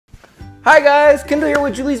Hi guys, Kendall here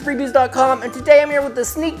with JuliusFreebies.com, and today I'm here with a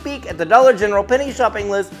sneak peek at the Dollar General penny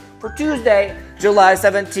shopping list for Tuesday, July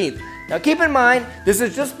 17th. Now keep in mind, this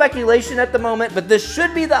is just speculation at the moment, but this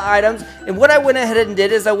should be the items, and what I went ahead and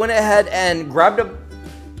did is I went ahead and grabbed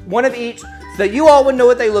one of each so that you all would know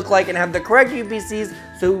what they look like and have the correct UPCs,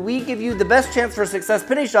 so we give you the best chance for success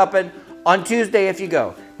penny shopping on Tuesday if you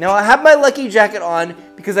go. Now I have my lucky jacket on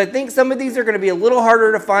because I think some of these are going to be a little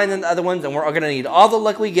harder to find than the other ones, and we're going to need all the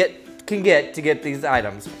luck we can get to get these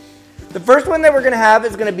items. The first one that we're going to have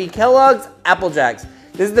is going to be Kellogg's Apple Jacks.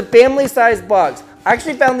 This is the family size box. I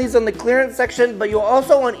actually found these on the clearance section, but you'll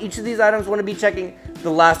also on each of these items want to be checking the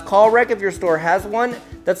last call rack if your store has one.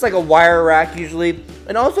 That's like a wire rack usually.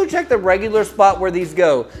 And also check the regular spot where these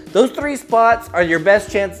go. Those three spots are going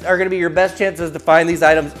to be your best chances to find these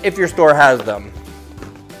items if your store has them.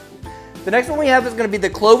 The next one we have is going to be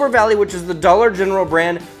the Clover Valley, which is the Dollar General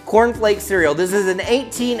brand cornflake cereal. This is an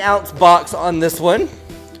 18-ounce box on this one.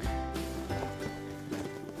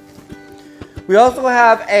 We also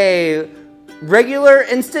have a regular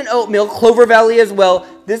instant oatmeal Clover Valley as well.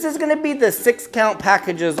 This is going to be the 6-count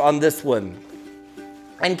packages on this one.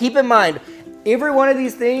 And keep in mind, every one of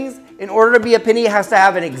these things, in order to be a penny, has to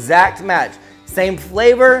have an exact match. Same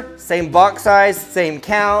flavor, same box size, same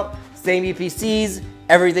count, same UPCs,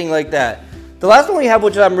 everything like that. The last one we have,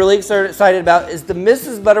 which I'm really excited about, is the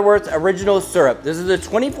Mrs. Butterworth's Original Syrup. This is a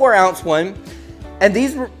 24-ounce one, and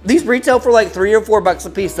these retail for like $3 or $4 a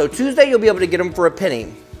piece. So Tuesday you'll be able to get them for a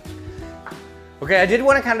penny. Okay, I did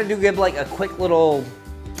want to kind of give like a quick little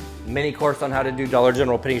mini course on how to do Dollar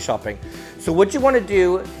General penny shopping. So what you want to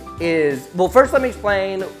do is, well, first let me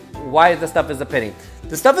explain why the stuff is a penny.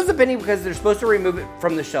 The stuff is a penny because they're supposed to remove it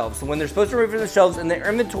from the shelves. So when they're supposed to remove it from the shelves in their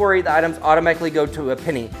inventory, the items automatically go to a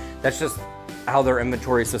penny. That's just how their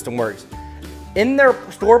inventory system works. In their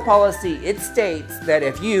store policy, it states that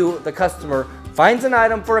if you, the customer, finds an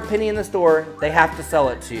item for a penny in the store, they have to sell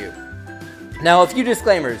it to you. Now, a few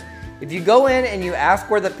disclaimers. If you go in and you ask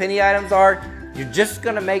where the penny items are, you're just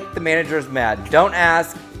gonna make the managers mad. Don't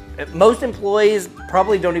ask. Most employees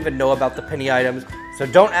probably don't even know about the penny items, so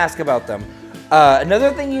don't ask about them.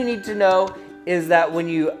 Another thing you need to know is that when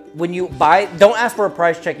you buy, don't ask for a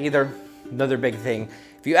price check either. Another big thing.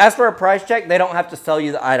 If you ask for a price check, they don't have to sell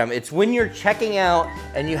you the item. It's when you're checking out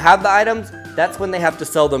and you have the items, that's when they have to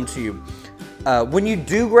sell them to you. When you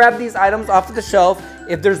do grab these items off of the shelf,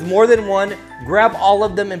 if there's more than one, grab all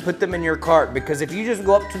of them and put them in your cart, because if you just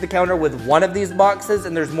go up to the counter with one of these boxes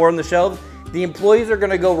and there's more on the shelves, the employees are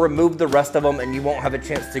gonna go remove the rest of them and you won't have a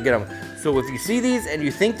chance to get them. So if you see these and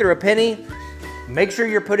you think they're a penny, make sure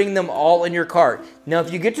you're putting them all in your cart. Now,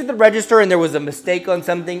 if you get to the register and there was a mistake on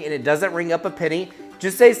something and it doesn't ring up a penny,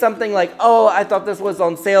 just say something like, oh, I thought this was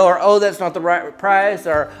on sale, or oh, that's not the right price,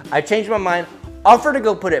 or I changed my mind. Offer to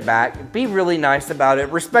go put it back. Be really nice about it.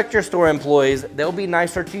 Respect your store employees. They'll be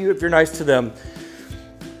nicer to you if you're nice to them.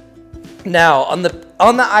 Now, on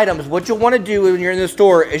the items, what you'll want to do when you're in the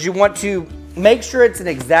store is you want to make sure it's an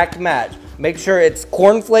exact match. Make sure it's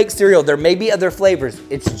cornflake cereal. There may be other flavors.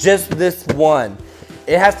 It's just this one.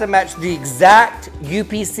 It has to match the exact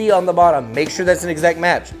UPC on the bottom. Make sure that's an exact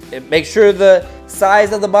match. Make sure the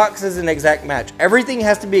size of the box is an exact match. Everything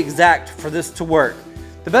has to be exact for this to work.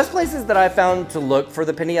 The best places that I found to look for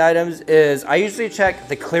the penny items is I usually check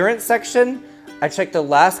the clearance section. I check the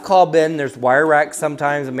last call bin. There's wire racks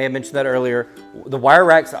sometimes. I may have mentioned that earlier. The wire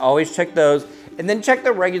racks, I always check those. And then check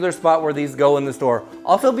the regular spot where these go in the store.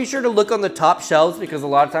 Also be sure to look on the top shelves, because a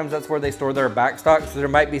lot of times that's where they store their back stock, so there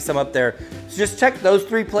might be some up there. So just check those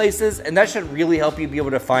three places, and that should really help you be able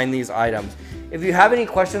to find these items. If you have any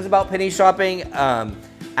questions about penny shopping,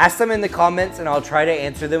 ask them in the comments and I'll try to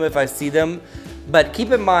answer them if I see them. But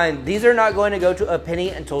keep in mind, these are not going to go to a penny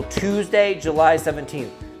until Tuesday, July 17th.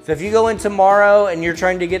 So if you go in tomorrow and you're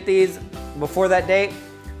trying to get these before that date,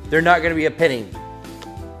 they're not going to be a penny.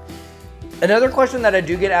 Another question that I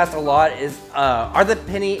do get asked a lot is, are the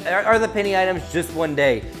penny items just one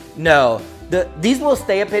day? No, these will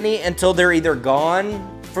stay a penny until they're either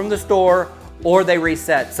gone from the store or they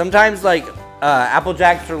reset. Sometimes like Apple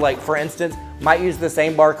Jacks, or like for instance, might use the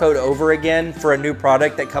same barcode over again for a new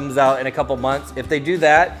product that comes out in a couple months. If they do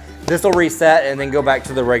that, this will reset and then go back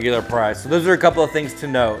to the regular price. So those are a couple of things to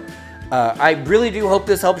note. I really do hope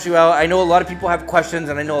this helps you out. I know a lot of people have questions,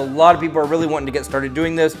 and I know a lot of people are really wanting to get started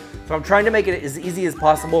doing this. So I'm trying to make it as easy as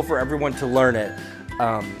possible for everyone to learn it.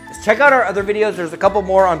 Check out our other videos. There's a couple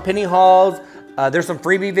more on penny hauls. There's some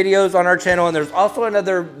freebie videos on our channel, and there's also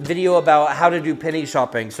another video about how to do penny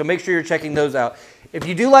shopping. So make sure you're checking those out. If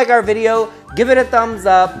you do like our video, give it a thumbs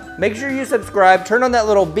up. Make sure you subscribe. Turn on that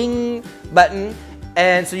little bing button.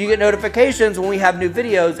 And so you get notifications when we have new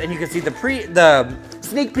videos, and you can see the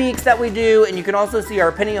sneak peeks that we do, and you can also see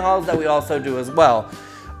our penny hauls that we also do as well.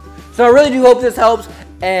 So I really do hope this helps,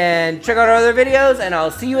 and check out our other videos, and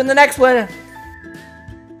I'll see you in the next one.